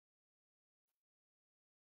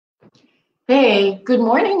Hey, good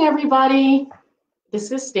morning, everybody.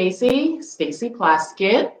 This is Stacey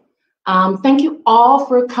Plaskett. Thank you all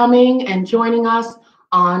for coming and joining us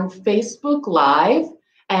on Facebook Live.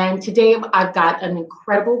 And today I've got an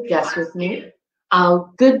incredible guest with me, a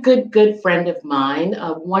good friend of mine,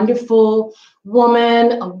 a wonderful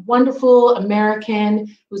woman, a wonderful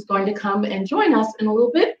American who's going to come and join us in a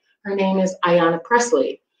little bit. Her name is Ayanna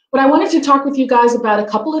Pressley. But I wanted to talk with you guys about a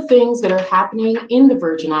couple of things that are happening in the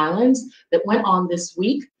Virgin Islands that went on this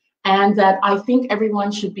week and that I think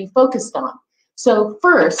everyone should be focused on. So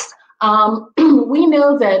first, we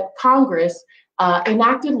know that Congress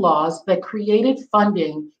enacted laws that created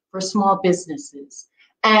funding for small businesses.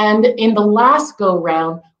 And in the last go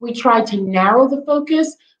round, we tried to narrow the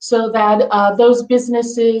focus so that those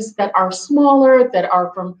businesses that are smaller, that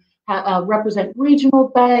are from represent regional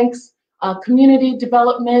banks, community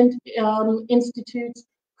development institutes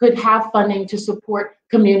could have funding to support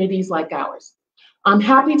communities like ours. I'm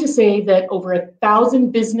happy to say that over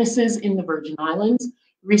 1,000 businesses in the Virgin Islands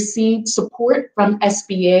received support from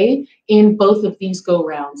SBA in both of these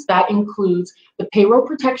go-rounds. That includes the Payroll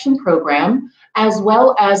Protection Program, as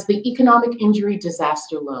well as the Economic Injury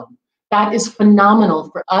Disaster Loan. That is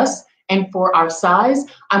phenomenal for us and for our size.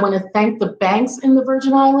 I want to thank the banks in the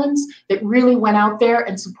Virgin Islands that really went out there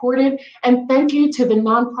and supported. And thank you to the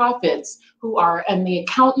nonprofits and the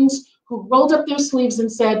accountants who rolled up their sleeves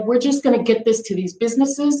and said, we're just going to get this to these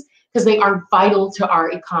businesses because they are vital to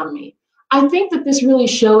our economy. I think that this really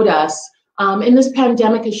showed us, and this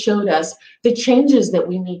pandemic has showed us the changes that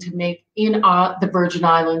we need to make in the Virgin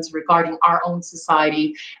Islands regarding our own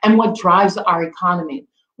society and what drives our economy.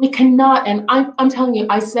 We cannot, and I'm telling you,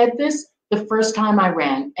 I said this the first time I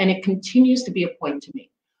ran, and it continues to be a point to me.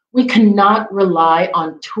 We cannot rely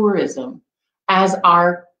on tourism as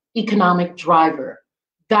our economic driver.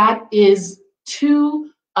 That is too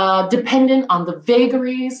dependent on the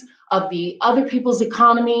vagaries of the other people's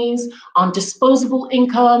economies, on disposable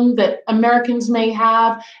income that Americans may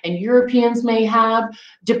have and Europeans may have,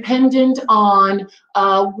 dependent on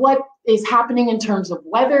what is happening in terms of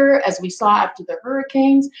weather, as we saw after the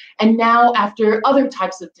hurricanes, and now after other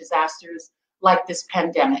types of disasters like this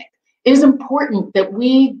pandemic. It is important that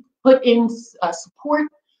we put in support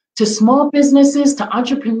to small businesses, to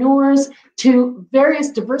entrepreneurs, to various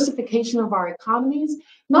diversification of our economies,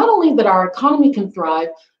 not only that our economy can thrive,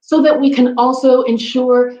 so that we can also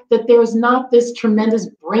ensure that there's not this tremendous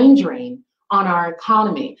brain drain on our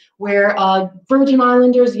economy, where Virgin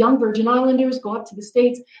Islanders, young Virgin Islanders go up to the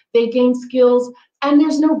States, they gain skills, and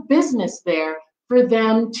there's no business there for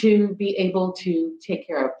them to be able to take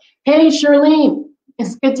care of. Hey, Charlene,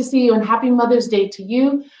 it's good to see you, and happy Mother's Day to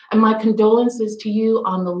you, and my condolences to you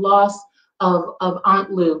on the loss of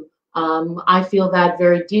Aunt Lou. I feel that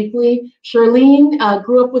very deeply. Charlene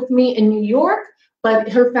grew up with me in New York,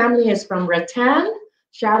 but her family is from Rattan.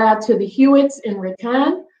 Shout out to the Hewitts in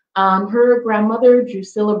Rattan. Her grandmother,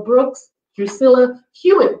 Drusilla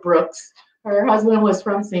Hewitt Brooks, her husband was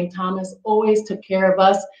from St. Thomas, always took care of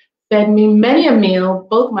us, fed me many a meal,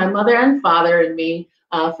 both my mother and father and me,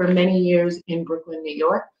 for many years in Brooklyn, New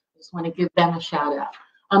York. I just want to give them a shout out.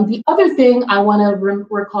 The other thing I want to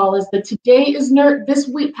recall is that today is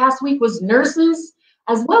past week was nurses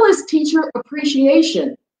as well as teacher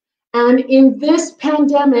appreciation. And in this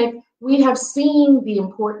pandemic, we have seen the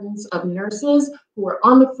importance of nurses who are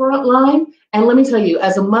on the front line. And let me tell you,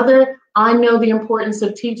 as a mother, I know the importance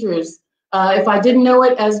of teachers. If I didn't know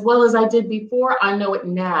it as well as I did before, I know it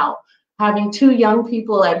now. Having two young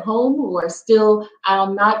people at home who are still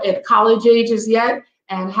not at college ages yet,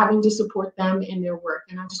 and having to support them in their work.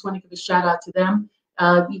 And I just want to give a shout out to them.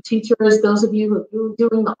 You teachers, those of you who are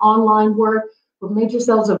doing the online work, who made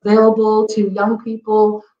yourselves available to young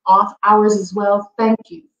people off hours as well, thank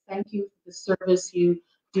you. Thank you for the service you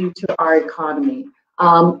do to our economy.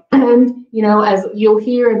 And, you know, as you'll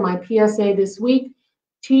hear in my PSA this week,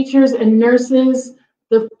 teachers and nurses,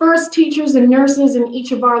 the first teachers and nurses in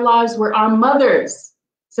each of our lives were our mothers.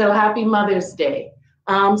 So happy Mother's Day.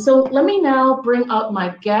 So let me now bring up my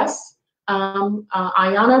guest,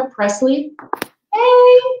 Ayanna Pressley.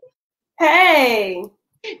 Hey. Hey.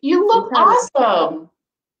 You look awesome.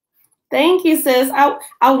 Thank you, sis.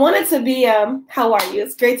 I wanted to be, how are you?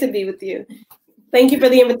 It's great to be with you. Thank you for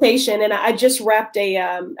the invitation. And I just wrapped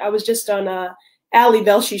I was just on Ali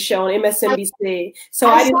Velsh's show on MSNBC. So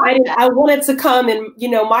I wanted to come and, you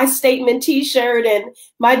know, my statement t-shirt and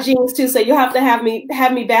my jeans too. So you'll have to have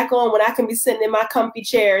me back on when I can be sitting in my comfy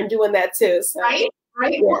chair and doing that too. So, right.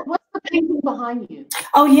 Yeah. What's the painting behind you?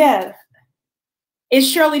 Oh yeah. It's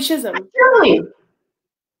Shirley Chisholm. Shirley.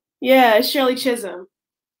 Yeah, it's Shirley Chisholm.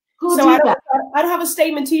 Who So did that? I don't have a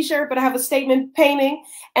statement T-shirt, but I have a statement painting,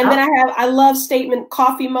 and then I love statement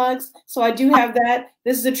coffee mugs. So I do have that.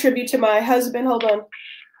 This is a tribute to my husband. Hold on.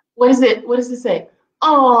 What is it? What does it say?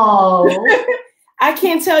 Oh, I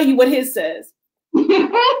can't tell you what his says.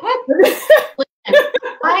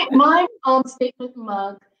 my statement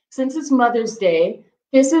mug. Since it's Mother's Day,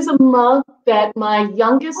 this is a mug that my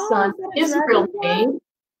youngest son Israel made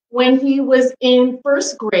when he was in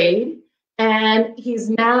first grade, and he's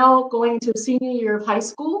now going to senior year of high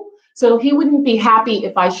school. So he wouldn't be happy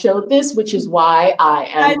if I showed this, which is why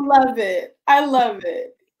I love it. I love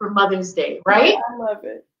it. For Mother's Day, right? I love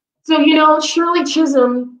it. So, Shirley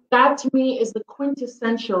Chisholm, that to me is the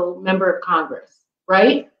quintessential member of Congress,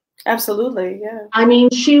 right? Absolutely, yeah. I mean,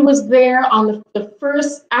 she was there on the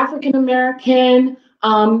first African-American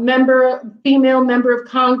female member of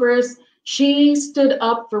Congress. She stood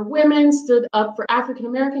up for women, stood up for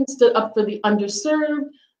African-Americans, stood up for the underserved,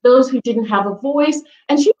 those who didn't have a voice.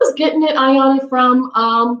 And she was getting it, Ayanna,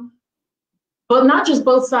 from, but not just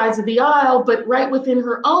both sides of the aisle, but right within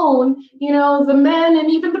her own, the men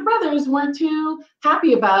and even the brothers weren't too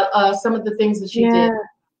happy about some of the things that she did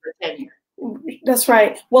for tenure. That's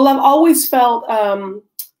right. Well, I've always felt,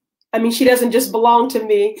 she doesn't just belong to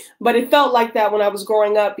me, but it felt like that when I was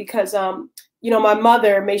growing up because, my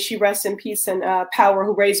mother, may she rest in peace and power,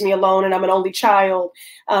 who raised me alone, and I'm an only child.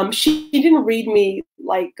 She didn't read me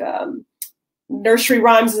like nursery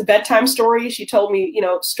rhymes as bedtime stories. She told me,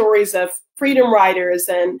 stories of freedom riders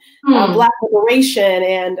and Black liberation.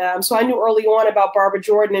 And so I knew early on about Barbara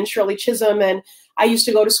Jordan and Shirley Chisholm. And I used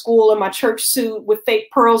to go to school in my church suit with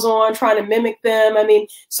fake pearls on, trying to mimic them.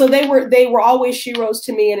 So they were always sheroes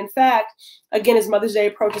to me. And in fact, again, as Mother's Day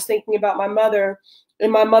approaches, thinking about my mother, in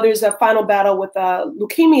my mother's final battle with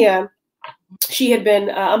leukemia, she had been,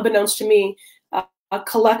 unbeknownst to me,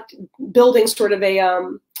 building sort of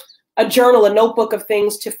a journal, a notebook of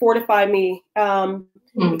things to fortify me,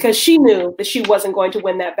 because she knew that she wasn't going to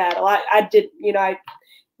win that battle. I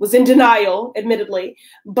was in denial, admittedly,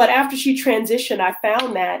 but after she transitioned, I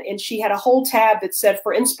found that, and she had a whole tab that said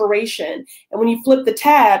for inspiration. And when you flip the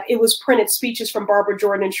tab, it was printed speeches from Barbara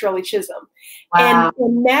Jordan and Shirley Chisholm. Wow.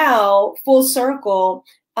 And now, full circle,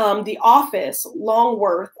 the office,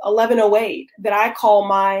 Longworth 1108, that I call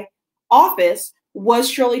my office, was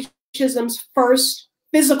Shirley Chisholm's first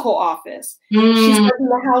physical office. She served in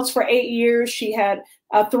the House for 8 years. She had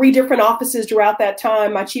 3 different offices throughout that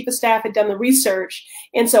time. My chief of staff had done the research.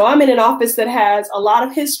 And so I'm in an office that has a lot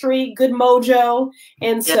of history, good mojo.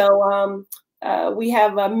 And so we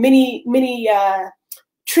have many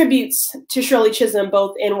tributes to Shirley Chisholm,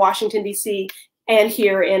 both in Washington, D.C. and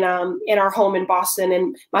here in our home in Boston.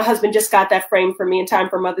 And my husband just got that framed for me in time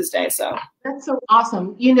for Mother's Day. So that's so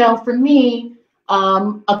awesome. For me,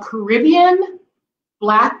 a Caribbean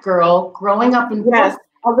Black girl growing up in Boston.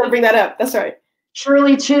 I was going to bring that up. That's right.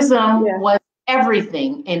 Shirley Chisholm was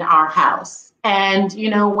everything in our house. And,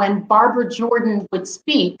 when Barbara Jordan would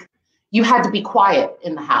speak, you had to be quiet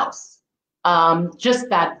in the house. Just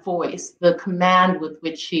that voice, the command with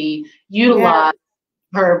which she utilized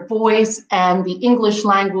her voice and the English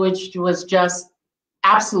language was just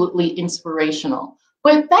absolutely inspirational.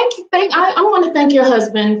 But I want to thank your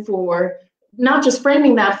husband for not just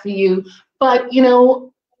framing that for you, but,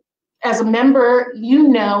 as a member,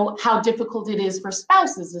 how difficult it is for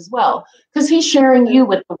spouses as well, because he's sharing you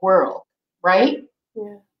with the world, right?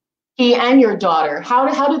 Yeah. He and your daughter.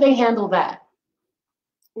 How do they handle that?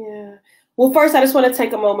 Yeah. Well, first, I just want to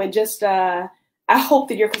take a moment. I hope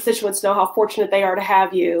that your constituents know how fortunate they are to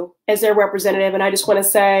have you as their representative. And I just want to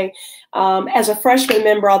say, as a freshman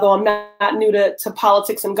member, although I'm not new to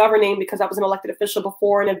politics and governing because I was an elected official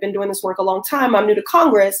before and have been doing this work a long time, I'm new to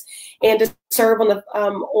Congress, and to serve on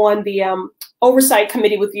the oversight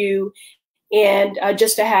committee with you, and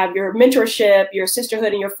just to have your mentorship, your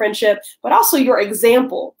sisterhood, and your friendship, but also your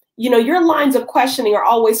example. Your lines of questioning are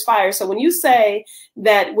always fire. So when you say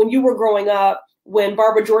that when you were growing up, when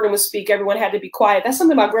Barbara Jordan would speak, everyone had to be quiet. That's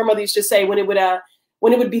something my grandmother used to say when it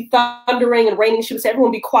would be thundering and raining. She would say,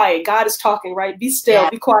 everyone be quiet. God is talking, right? Be still,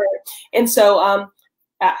 be quiet. And so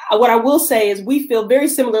what I will say is we feel very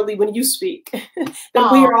similarly when you speak,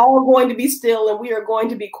 that we are all going to be still and we are going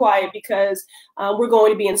to be quiet because we're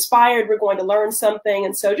going to be inspired. We're going to learn something.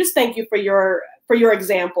 And so just thank you for your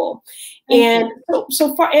example. And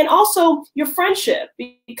so far, and also your friendship,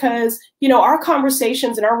 because, our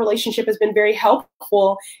conversations and our relationship has been very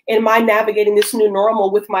helpful in my navigating this new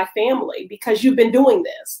normal with my family, because you've been doing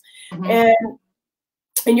this.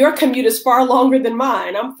 And your commute is far longer than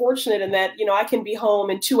mine. I'm fortunate in that, I can be home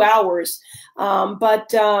in 2 hours, and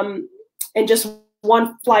just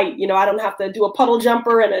one flight. You know, I don't have to do a puddle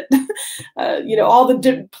jumper and you know, all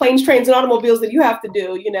the planes, trains, and automobiles that you have to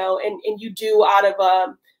do, you know, and you do out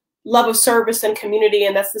of love of service and community.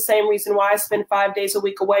 And that's the same reason why I spend 5 days a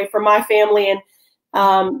week away from my family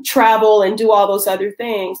and travel and do all those other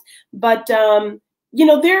things. But, you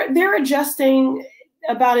know, they're adjusting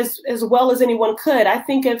about as well as anyone could. I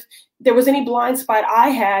think if there was any blind spot I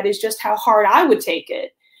had is just how hard I would take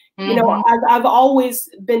it. You know, I've always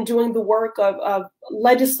been doing the work of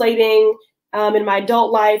legislating in my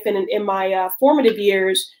adult life and in my formative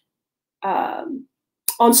years on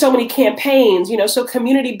so many campaigns, you know, so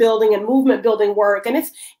community building and movement building work. And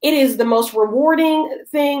it is the most rewarding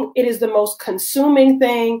thing. It is the most consuming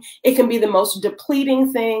thing. It can be the most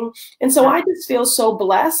depleting thing. And so I just feel so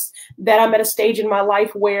blessed that I'm at a stage in my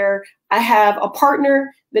life where I have a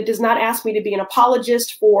partner that does not ask me to be an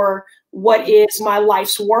apologist for what is my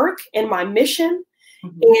life's work and my mission.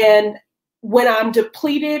 And when I'm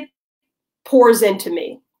depleted, pours into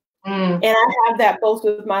me. And I have that both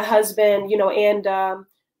with my husband, you know, and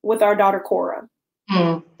with our daughter, Cora.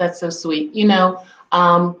 That's so sweet. You know,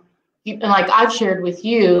 like I've shared with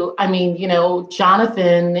you, I mean, you know,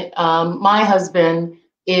 Jonathan, my husband,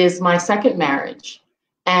 is my second marriage.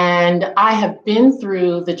 And I have been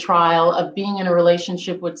through the trial of being in a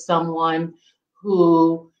relationship with someone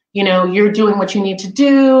who, you know, you're doing what you need to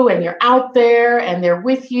do and you're out there and they're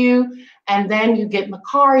with you. And then you get in the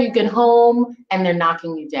car, you get home and they're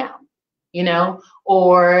knocking you down, you know,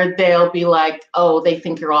 or they'll be like, oh, they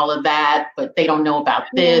think you're all of that, but they don't know about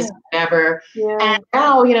this, whatever. And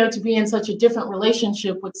now, you know, to be in such a different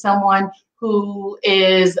relationship with someone who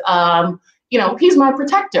is, you know, he's my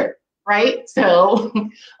protector, right? So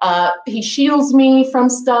he shields me from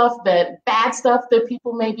bad stuff that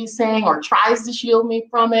people may be saying, or tries to shield me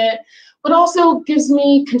from it, but also gives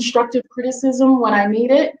me constructive criticism when I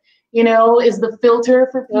need it. You know, is the filter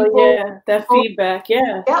for people. Oh, yeah, that feedback.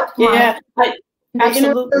 Yeah. Yep. Yeah. The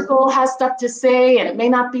inner circle has stuff to say, and it may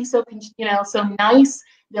not be so, you know, so nice.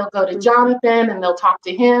 They'll go to Jonathan and they'll talk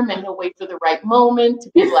to him, and he'll wait for the right moment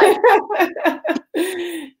to be like,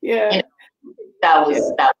 yeah, you know, that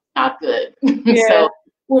was not good. Yeah. So,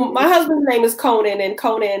 well, my husband's name is Conan, and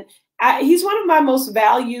Conan, he's one of my most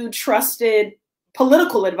valued, trusted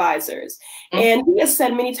political advisors. And he has said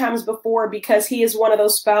many times before, because he is one of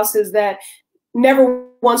those spouses that never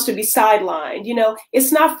wants to be sidelined. You know,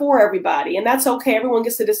 it's not for everybody, and that's okay. Everyone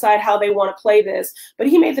gets to decide how they want to play this. But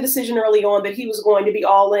he made the decision early on that he was going to be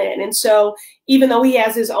all in. And so even though he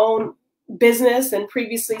has his own business and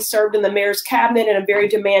previously served in the mayor's cabinet in a very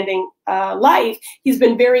demanding life, he's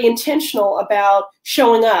been very intentional about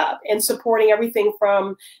showing up and supporting everything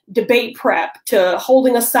from debate prep to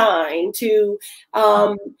holding a sign to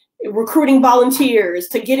recruiting volunteers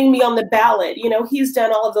to getting me on the ballot. You know, he's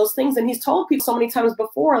done all of those things, and he's told people so many times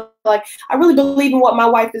before, like, I really believe in what my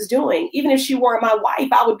wife is doing. Even if she weren't my wife,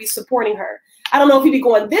 I would be supporting her. I don't know if he'd be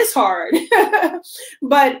going this hard,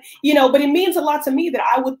 but, you know, but it means a lot to me that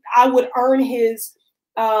I would earn his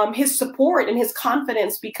support and his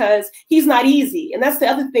confidence, because he's not easy. And that's the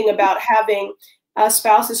other thing about having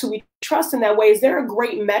spouses who we trust in that way, is they're a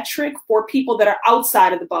great metric for people that are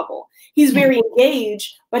outside of the bubble. He's very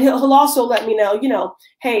engaged, but he'll also let me know, you know,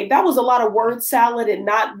 hey, that was a lot of word salad and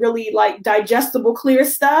not really like digestible, clear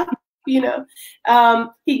stuff. You know,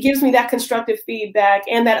 he gives me that constructive feedback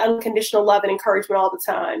and that unconditional love and encouragement all the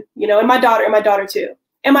time, you know, and my daughter too,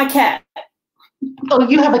 and my cat. Oh,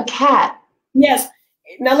 you have a cat? Yes.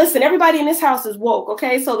 Now listen, everybody in this house is woke.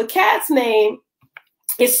 Okay. So the cat's name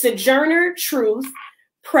is Sojourner Truth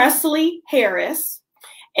Pressley Harris,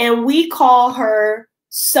 and we call her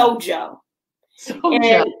Sojo.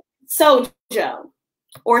 Sojo,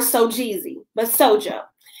 or Sojeezy, but Sojo.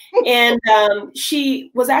 And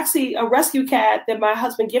she was actually a rescue cat that my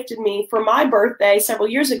husband gifted me for my birthday several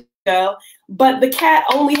years ago, but the cat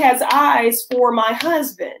only has eyes for my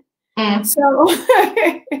husband. So,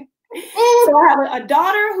 so I have a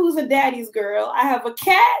daughter who's a daddy's girl. I have a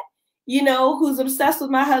cat, you know, who's obsessed with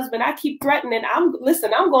my husband. I keep threatening, I'm going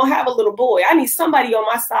to have a little boy. I need somebody on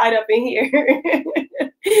my side up in here.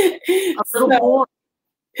 A little boy.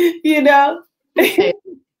 You know?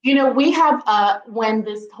 You know, we have, when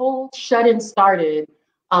this whole shut-in started,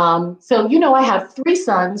 so, you know, I have 3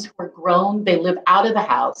 sons who are grown. They live out of the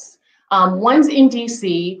house. One's in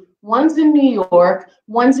DC, one's in New York,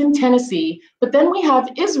 one's in Tennessee. But then we have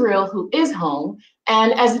Israel, who is home.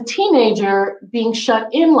 And as a teenager, being shut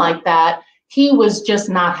in like that, he was just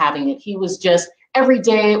not having it. He was just, every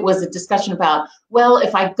day it was a discussion about, well,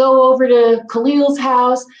 if I go over to Khalil's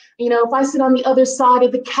house, you know, if I sit on the other side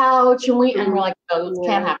of the couch, and we're like, no, this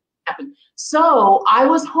can't happen. So I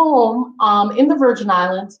was home in the Virgin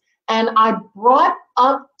Islands, and I brought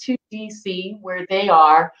up to DC, where they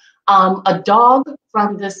are, a dog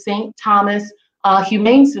from the St. Thomas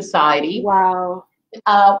Humane Society. Wow.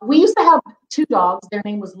 We used to have two dogs. Their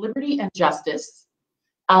name was Liberty and Justice.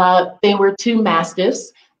 They were two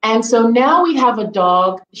mastiffs. And so now we have a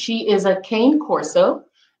dog. She is a cane corso,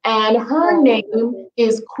 and her name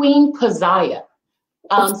is Queen Keziah.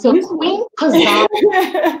 So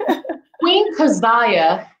Queen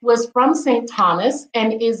Keziah was from St. Thomas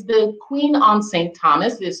and is the queen on St.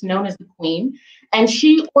 Thomas, is known as the queen. And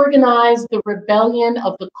she organized the rebellion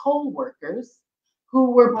of the coal workers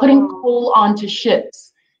who were putting coal onto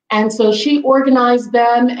ships. And so she organized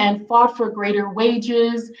them and fought for greater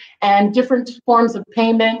wages and different forms of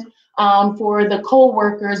payment for the coal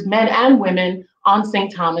workers, men and women, on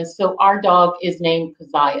St. Thomas. So our dog is named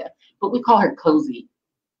Keziah, but we call her Cozy.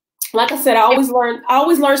 Like I said, I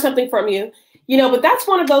always learn something from you, but that's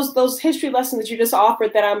one of those history lessons that you just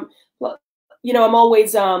offered that I'm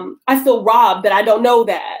always, I feel robbed that I don't know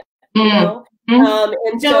that,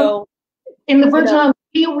 and so in the Virgin Islands,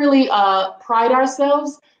 we really pride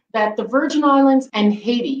ourselves that the Virgin Islands and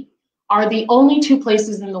Haiti are the only two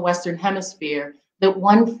places in the Western Hemisphere that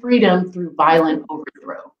won freedom through violent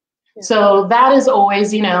overthrow. Yeah. So that is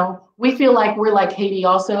always, we feel like we're like Haiti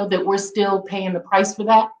also, that we're still paying the price for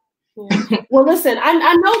that. Yeah. Well, listen,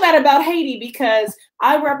 I know that about Haiti because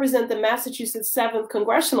I represent the Massachusetts 7th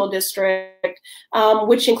Congressional District,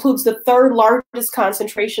 which includes the third largest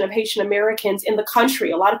concentration of Haitian Americans in the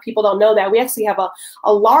country. A lot of people don't know that. We actually have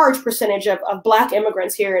a large percentage of Black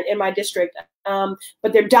immigrants here in my district,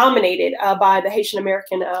 but they're dominated by the Haitian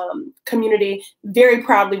American community. Very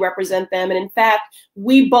proudly represent them. And in fact,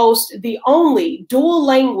 we boast the only dual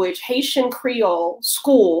language Haitian Creole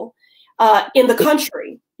school in the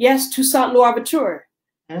country. Yes, Toussaint Louverture.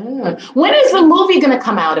 When is the movie going to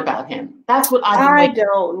come out about him? That's what I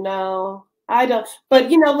don't know. I don't. But,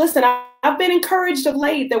 listen, I've been encouraged of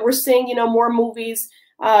late that we're seeing, more movies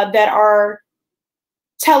that are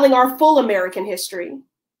telling our full American history.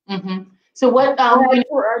 Mm-hmm. So what?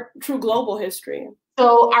 Our true global history.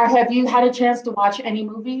 So have you had a chance to watch any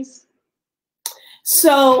movies?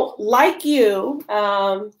 So like you,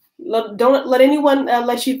 don't let anyone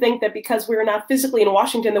let you think that because we're not physically in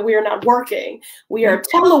Washington that we are not working. We are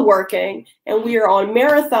teleworking, and we are on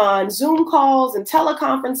marathon Zoom calls and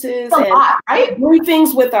teleconferences and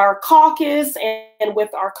briefings with our caucus and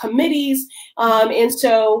with our committees. And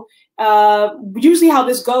so usually how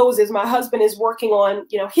this goes is my husband is working on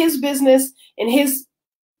his business in his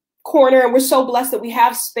corner, and we're so blessed that we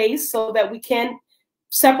have space so that we can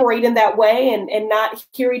separate in that way and not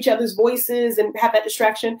hear each other's voices and have that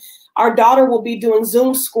distraction. Our daughter will be doing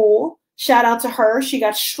Zoom school. Shout out to her. She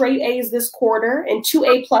got straight A's this quarter and 2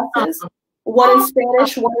 A+, one in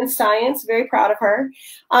Spanish, one in science. Very proud of her.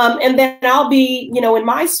 And then I'll be, in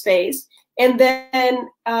my space. And then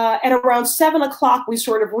at around 7 o'clock, we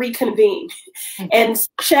sort of reconvene and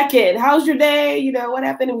check in. How's your day? What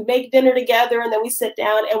happened? And we make dinner together, and then we sit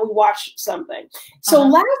down and we watch something. So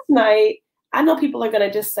last night, I know people are going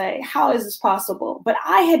to just say, how is this possible? But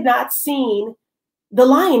I had not seen The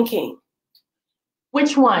Lion King.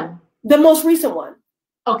 Which one? The most recent one.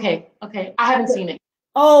 Okay. I haven't seen it.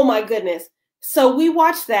 Oh, my goodness. So we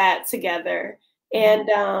watched that together. And,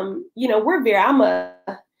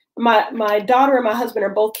 my daughter and my husband are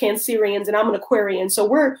both Cancerians, and I'm an Aquarian. So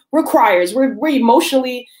we're criers. We're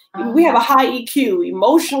emotionally, we have a high EQ,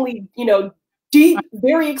 emotionally, deep,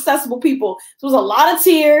 very accessible people. So it was a lot of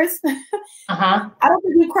tears. I don't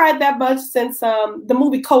think we cried that much since the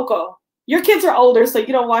movie Coco. Your kids are older, so you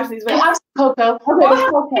don't watch these. Right? I've seen Coco.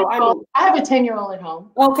 Coco. I have a 10-year-old at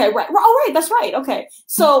home. Okay, right. Oh, right. That's right. Okay.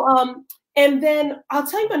 So, and then I'll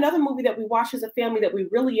tell you another movie that we watched as a family that we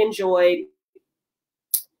really enjoyed.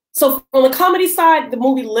 So on the comedy side, the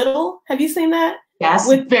movie Little. Have you seen that? Yes.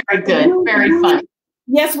 Very good. Very funny.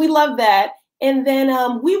 Yes, we love that. And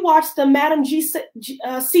then we watched the Madam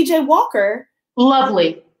C.J. Walker.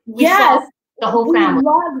 Lovely. Yes. The whole family. We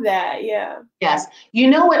love that. Yeah. Yes.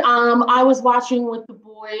 You know what? I was watching with the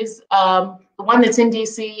boys. The one that's in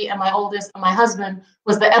DC and my oldest and my husband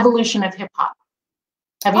was The Evolution of Hip Hop.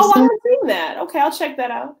 Have you seen? I haven't seen that. Okay, I'll check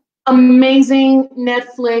that out. Amazing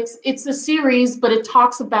Netflix. It's a series, but it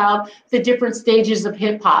talks about the different stages of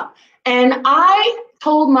hip hop. And I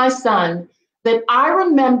told my son that I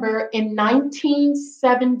remember in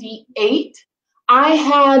 1978, I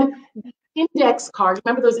had index cards.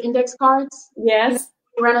 Remember those index cards? Yes.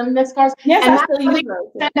 You ran on index cards? Yes, and that's when they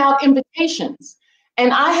sent out invitations.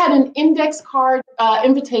 And I had an index card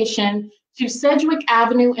invitation to Sedgwick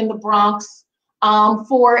Avenue in the Bronx,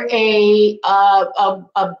 for a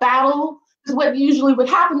battle. Because what usually would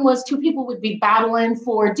happen was two people would be battling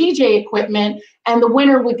for DJ equipment, and the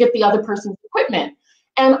winner would get the other person's equipment.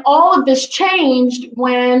 And all of this changed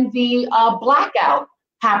when the blackout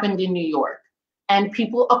happened in New York, and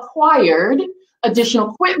people acquired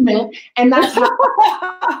additional equipment, and that's how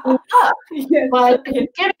up. Yes. But in the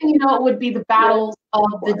beginning, it would be the battles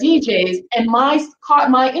of the DJs, and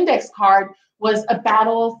my index card was a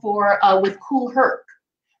battle for with Kool Herc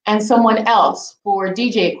and someone else for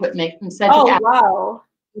DJ equipment in Cedric. Oh, wow.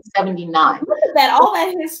 79. Look at that, all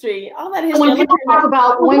that history. When people talk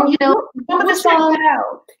about remember the song?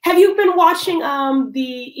 Have you been watching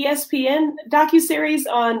the ESPN docuseries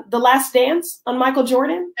on The Last Dance on Michael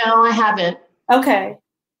Jordan? No, I haven't. Okay.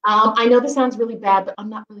 I know this sounds really bad, but I'm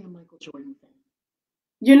not really a Michael Jordan fan.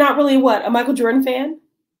 You're not really what? A Michael Jordan fan?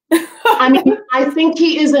 I mean, I think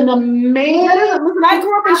he is an amazing. I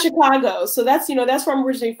grew up in Chicago, so that's that's where I'm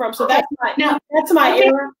originally from. So that's my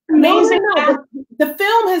era. Amazing. No. The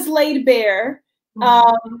film has laid bare,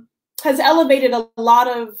 has elevated a lot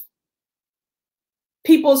of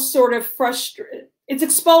people's sort of frustration. It's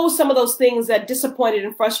exposed some of those things that disappointed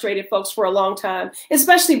and frustrated folks for a long time,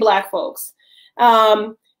 especially Black folks.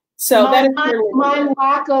 So my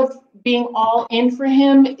lack of being all in for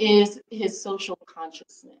him is his social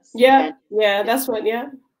consciousness. Yeah, that's what.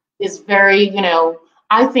 Is very,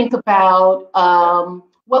 I think about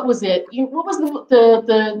what was it? What was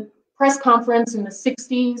the press conference in the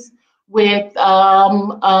 '60s with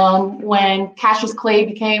when Cassius Clay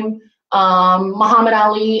became Muhammad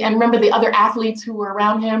Ali, and remember the other athletes who were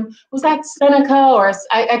around him? Was that Seneca or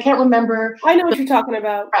I can't remember? I know what you're talking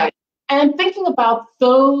about. Right. And thinking about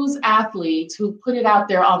those athletes who put it out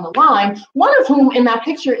there on the line, one of whom in that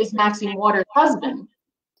picture is Maxine Waters' husband.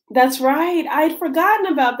 That's right. I'd forgotten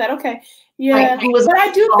about that. Okay. Yeah. Right. But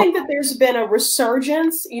I do think that there's been a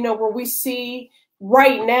resurgence, where we see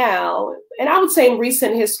right now, and I would say in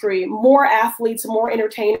recent history, more athletes, more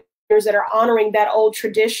entertainers that are honoring that old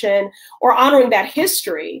tradition or honoring that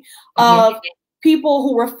history of people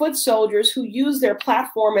who were foot soldiers who use their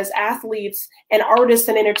platform as athletes and artists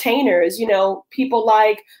and entertainers, people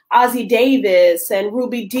like Ozzie Davis and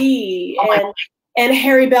Ruby Dee and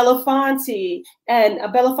Harry Belafonte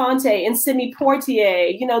and Sidney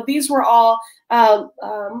Poitier. These were all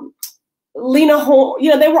Lena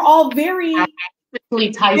Horne, they were all very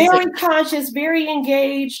conscious, very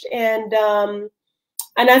engaged, and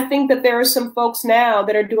I think that there are some folks now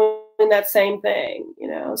that are doing that same thing,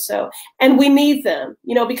 and we need them,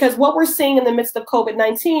 because what we're seeing in the midst of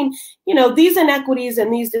COVID-19, these inequities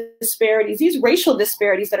and these disparities, these racial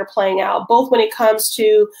disparities that are playing out, both when it comes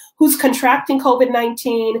to who's contracting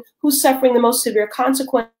COVID-19, who's suffering the most severe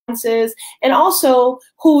consequences, and also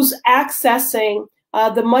who's accessing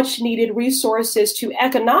the much needed resources to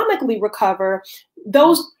economically recover.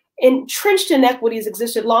 Those entrenched inequities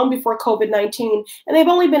existed long before COVID-19, and they've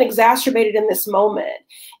only been exacerbated in this moment.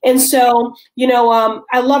 And so,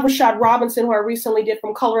 I love Rashad Robinson, who I recently did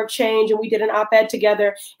from Color of Change, and we did an op-ed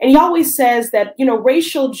together. And he always says that,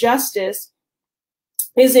 racial justice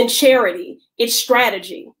isn't charity, it's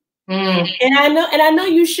strategy. And I know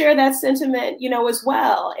you share that sentiment, as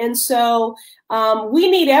well. And so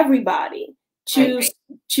we need everybody to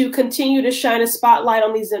continue to shine a spotlight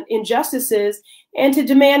on these injustices and to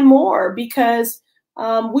demand more, because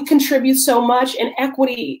we contribute so much, and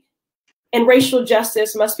equity and racial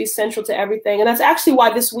justice must be central to everything. And that's actually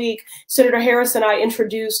why this week, Senator Harris and I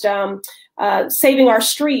introduced Saving Our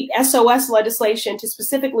Street, SOS legislation, to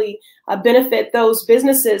specifically benefit those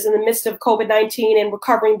businesses in the midst of COVID-19 and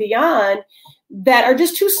recovering beyond that are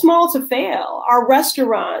just too small to fail. Our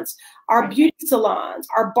restaurants, our beauty salons,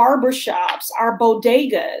 our barbershops, our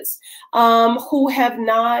bodegas, who have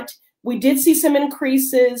not. We did see some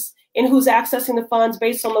increases in who's accessing the funds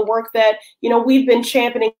based on the work that, we've been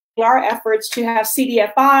championing our efforts to have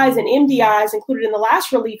CDFIs and MDIs included in the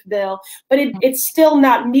last relief bill, but it's still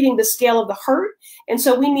not meeting the scale of the hurt. And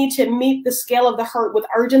so we need to meet the scale of the hurt with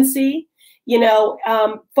urgency,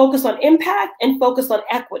 focus on impact and focus on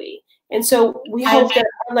equity. And so we hope that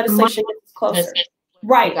our legislation gets closer.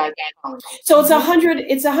 Right. So it's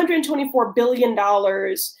 $124 billion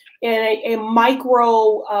in a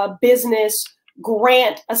micro business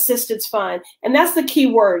grant assistance fund. And that's the key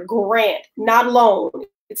word, grant, not loan.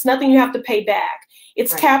 It's nothing you have to pay back.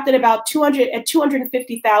 It's capped at about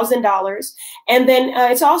 $250,000. And then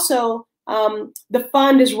it's also the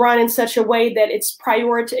fund is run in such a way that it's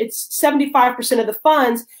 75% of the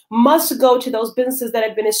funds must go to those businesses that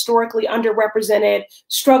have been historically underrepresented,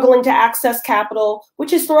 struggling to access capital,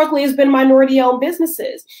 which historically has been minority-owned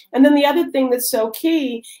businesses. And then the other thing that's so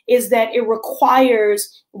key is that it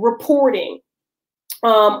requires reporting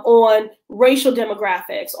on racial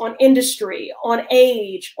demographics, on industry, on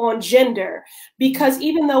age, on gender, because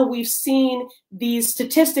even though we've seen these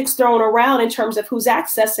statistics thrown around in terms of who's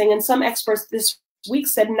accessing, and some experts this week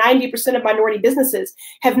said 90% of minority businesses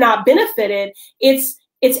have not benefited, it's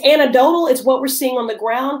anecdotal, it's what we're seeing on the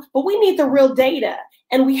ground, but we need the real data.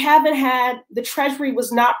 And we haven't had, the Treasury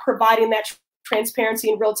was not providing that transparency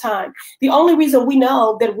in real time. The only reason we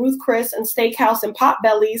know that Ruth Chris and Steakhouse and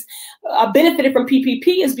Potbellies benefited from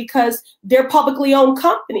PPP is because they're publicly owned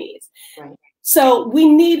companies. Right. So we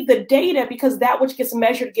need the data, because that which gets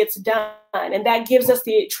measured gets done. And that gives us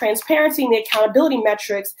the transparency and the accountability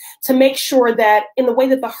metrics to make sure that in the way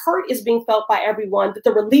that the hurt is being felt by everyone, that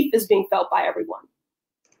the relief is being felt by everyone.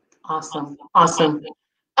 Awesome. Awesome.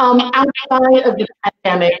 Outside of the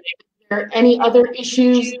pandemic, is there any other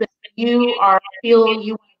issues that you feel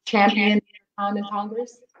you champion your time in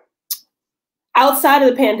Congress? Outside of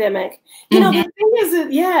the pandemic, you know, the thing is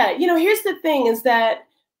that, yeah, you know, here's the thing is that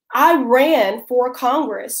I ran for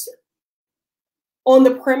Congress on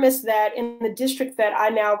the premise that in the district that I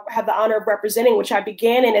now have the honor of representing, which I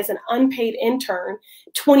began in as an unpaid intern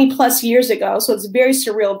 20 plus years ago. So it's very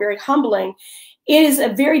surreal, very humbling. It is a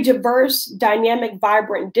very diverse, dynamic,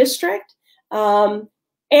 vibrant district, and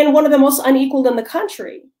one of the most unequaled in the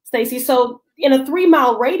country, Stacey. So in a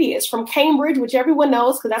 3-mile radius from Cambridge, which everyone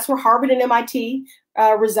knows because that's where Harvard and MIT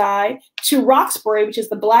reside, to Roxbury, which is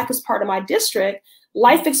the blackest part of my district,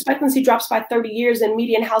 life expectancy drops by 30 years and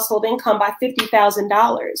median household income by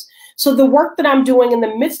 $50,000. So the work that I'm doing in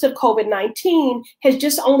the midst of COVID-19 has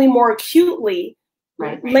just only more acutely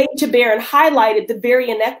laid to bear and highlighted the very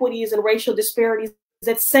inequities and racial disparities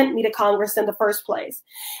that sent me to Congress in the first place.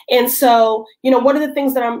 And so, you know, some of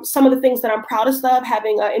the things that I'm proudest of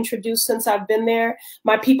having introduced since I've been there,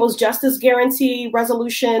 my People's Justice Guarantee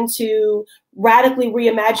resolution to radically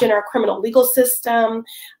reimagine our criminal legal system,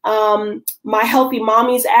 my Healthy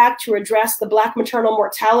Mommies Act to address the Black maternal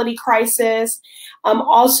mortality crisis,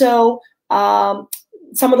 also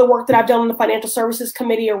some of the work that I've done on the Financial Services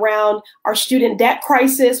Committee around our student debt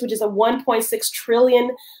crisis, which is a $1.6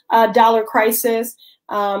 trillion crisis,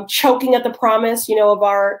 choking at the promise, you know, of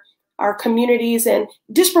our communities and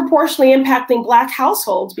disproportionately impacting Black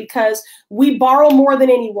households because we borrow more than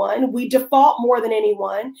anyone, we default more than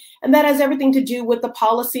anyone, and that has everything to do with the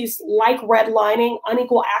policies like redlining,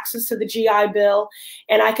 unequal access to the GI Bill,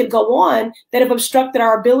 and I could go on, that have obstructed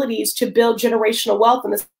our abilities to build generational wealth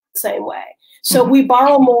in the same way. So we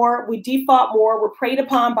borrow more, we default more, we're preyed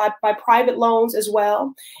upon by private loans as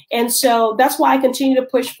well. And so that's why I continue to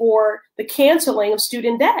push for the canceling of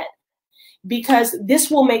student debt, because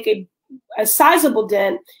this will make a sizable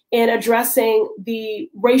dent in addressing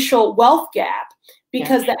the racial wealth gap,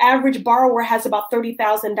 because the average borrower has about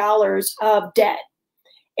 $30,000 of debt.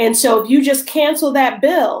 And so if you just cancel that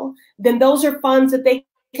bill, then those are funds that they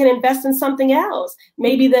can invest in something else.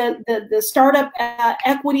 Maybe the startup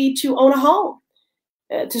equity to own a home,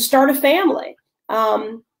 to start a family,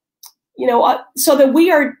 you know, so that we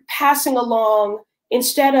are passing along,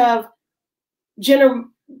 instead of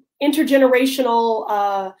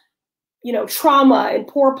intergenerational, you know, trauma and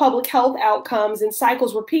poor public health outcomes and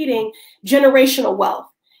cycles repeating, generational wealth.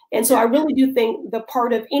 And so I really do think the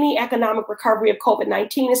part of any economic recovery of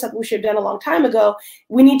COVID-19 is something we should have done a long time ago.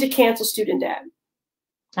 We need to cancel student debt.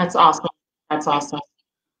 That's awesome. That's awesome.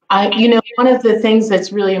 You know, one of the things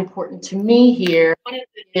that's really important to me here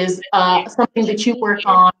is something that you work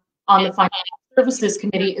on the Financial Services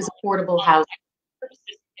Committee is affordable housing.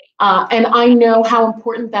 And I know how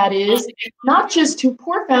important that is, not just to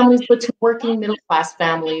poor families, but to working middle-class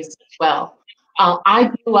families as well.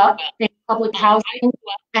 I grew up in public housing,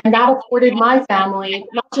 and that afforded my family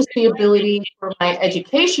not just the ability for my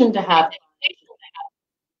education to have,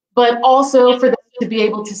 but also for them to be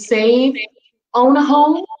able to save, own a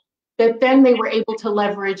home, that then they were able to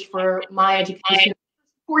leverage for my education.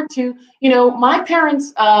 Support to, you know, my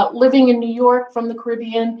parents living in New York from the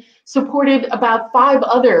Caribbean supported about 5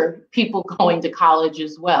 other people going to college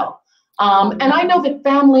as well. And I know that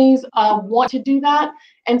families want to do that.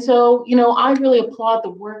 And so, you know, I really applaud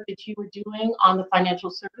the work that you were doing on the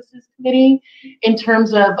Financial Services Committee in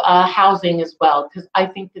terms of housing as well, because I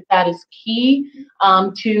think that that is key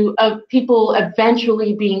to people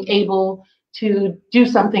eventually being able to do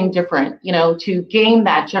something different, you know, to gain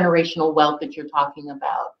that generational wealth that you're talking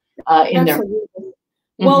about in their.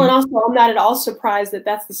 Well, and also, I'm not at all surprised that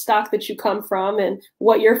that's the stock that you come from and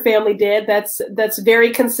what your family did. That's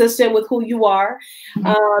very consistent with who you are.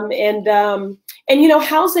 And you know,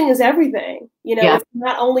 housing is everything. You know, it's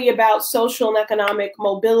not only about social and economic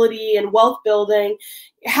mobility and wealth building.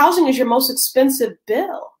 Housing is your most expensive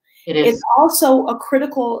bill. It is. It's also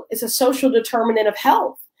it's a social determinant of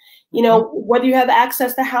health. You know, whether you have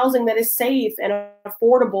access to housing that is safe and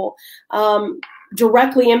affordable,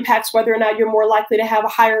 directly impacts whether or not you're more likely to have a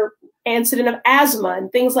higher incident of asthma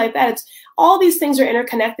and things like that. All these things are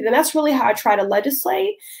interconnected. And that's really how I try to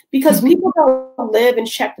legislate, because people don't live in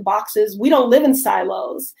checked boxes. We don't live in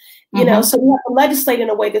silos, you know, so we have to legislate in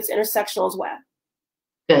a way that's intersectional as well.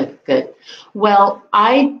 Good, good. Well,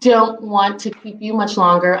 I don't want to keep you much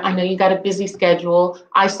longer. I know you got a busy schedule.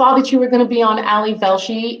 I saw that you were going to be on Ali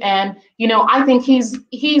Velshi, and you know, I think he's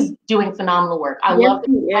doing phenomenal work. I love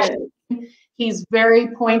it. He's very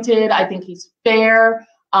pointed. I think he's fair,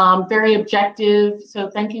 very objective. So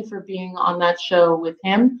thank you for being on that show with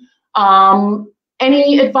him.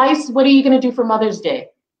 Any advice? What are you going to do for Mother's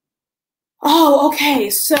Day? Oh, okay.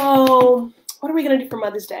 So what are we going to do for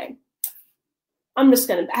Mother's Day? I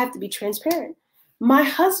have to be transparent. My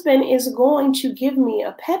husband is going to give me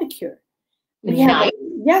a pedicure.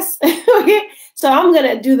 Yes. So I'm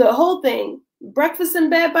going to do the whole thing. Breakfast in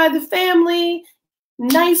bed by the family,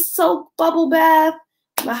 nice soap bubble bath.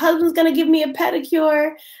 My husband's going to give me a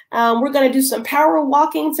pedicure. We're going to do some power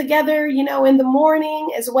walking together, you know, in the morning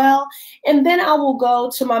as well. And then I will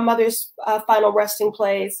go to my mother's final resting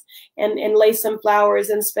place and lay some flowers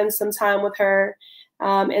and spend some time with her.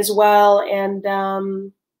 As well, and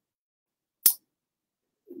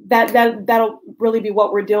that'll really be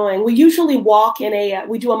what we're doing. We usually walk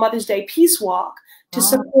we do a Mother's Day peace walk to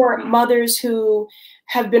support mothers who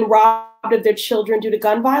have been robbed of their children due to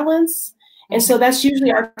gun violence. And so that's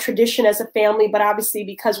usually our tradition as a family, but obviously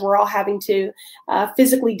because we're all having to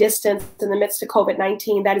physically distance in the midst of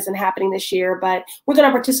COVID-19, that isn't happening this year, but we're going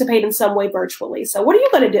to participate in some way virtually. So what are you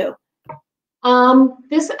going to do?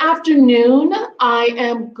 This afternoon, I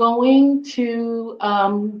am going to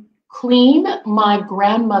clean my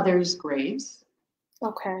grandmother's graves.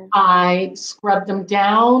 Okay. I scrub them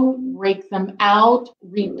down, rake them out,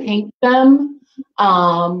 repaint them,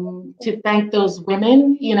 to thank those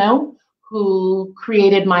women, you know, who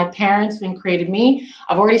created my parents and created me.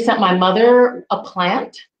 I've already sent my mother a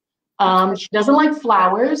plant. She doesn't like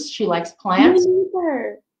flowers. She likes plants.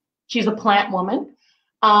 She's a plant woman.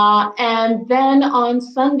 And then on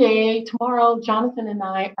Sunday, tomorrow, Jonathan and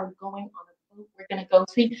I are going on a boat. We're going to go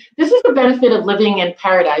see. This is the benefit of living in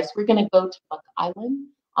paradise. We're going to go to Buck Island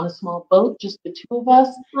on a small boat, just the two of us.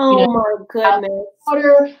 Oh, you know, my goodness.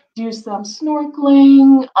 Water, do some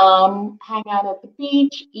snorkeling, hang out at the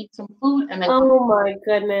beach, eat some food, and then. Oh my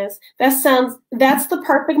goodness. That's the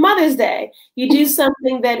perfect Mother's Day. You do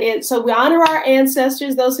something so we honor our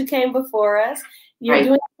ancestors, those who came before us. You're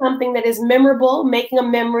doing something that is memorable, making a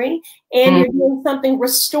memory, and you're doing something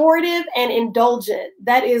restorative and indulgent.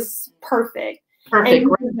 That is perfect. Perfect. And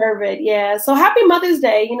you deserve it. Yeah. So happy Mother's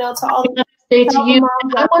Day, you know, to all the Day to you.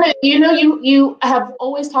 I want to, you know, you have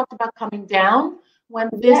always talked about coming down. When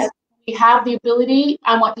we have the ability,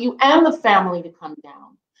 I want you and the family to come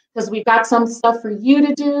down, because we've got some stuff for you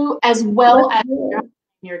to do as well as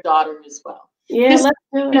your daughter as well. Yeah, let's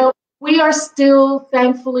do it. You know, we are still,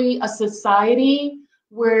 thankfully, a society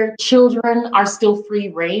where children are still free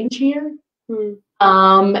range here.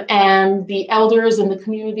 And the elders in the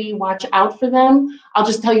community watch out for them. I'll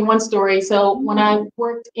just tell you one story. So when I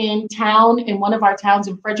worked in one of our towns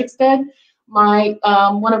in Frederickstead, when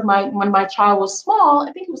my child was small,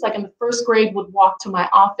 I think it was like in the first grade, would walk to my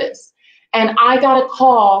office. And I got a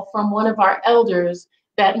call from one of our elders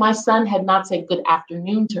that my son had not said good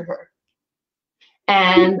afternoon to her.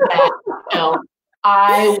 And that, you know,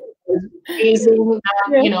 I was raising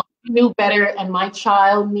that, you know, knew better, and my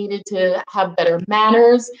child needed to have better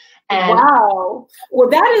manners. And wow. Well,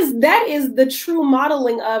 that is the true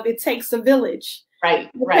modeling of it takes a village. Right,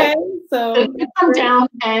 okay? Right. So come down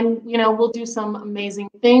and, you know, we'll do some amazing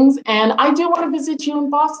things. And I do want to visit you in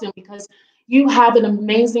Boston, because you have an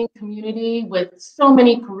amazing community with so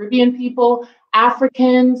many Caribbean people,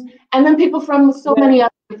 Africans, and then people from so many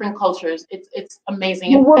other different cultures. It's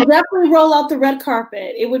amazing. Well, we'll definitely roll out the red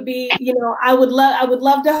carpet. It would be, you know, I would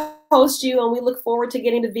love to host you, and we look forward to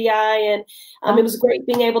getting to VI. And it was great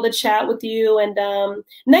being able to chat with you. And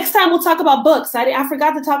next time we'll talk about books. I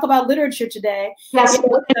forgot to talk about literature today. Yes.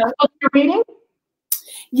 What book you're reading?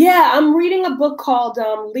 Yeah, I'm reading a book called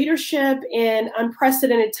Leadership in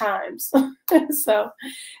Unprecedented Times.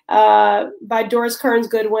 By Doris Kearns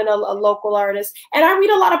Goodwin, a local artist. And I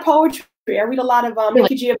read a lot of poetry. poetry. I read a lot of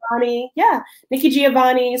Nikki Giovanni. Yeah, Nikki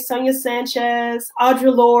Giovanni, Sonia Sanchez,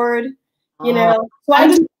 Audre Lorde. You know, so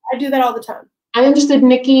I do that all the time. I'm interested.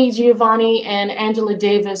 Nikki Giovanni and Angela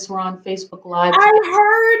Davis were on Facebook Live. I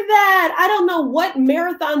heard that. I don't know what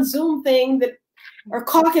marathon Zoom thing that or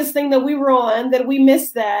caucus thing that we were on that we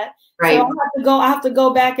missed that. Right. So I have to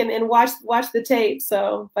go back and watch the tape.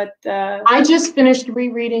 So, but I just finished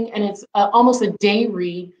rereading, and it's almost a day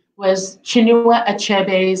read. Was Chinua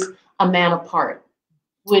Achebe's A Man Apart,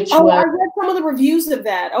 which I read some of the reviews of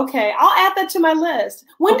that. Okay, I'll add that to my list.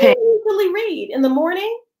 When do you usually read? In the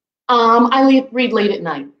morning? I read late at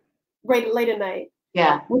night. Late at night.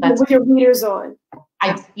 Yeah, with your readers on.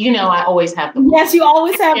 I always have them. Yes, you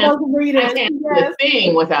always have those readers. I can't do a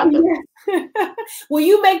thing without them. Yes. Well,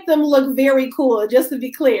 you make them look very cool, just to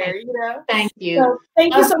be clear, you know. Thank you. So,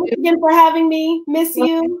 thank you so much again for having me. Miss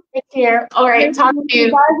you. Take care. All right, talk to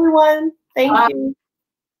you. Bye, everyone. Thank you.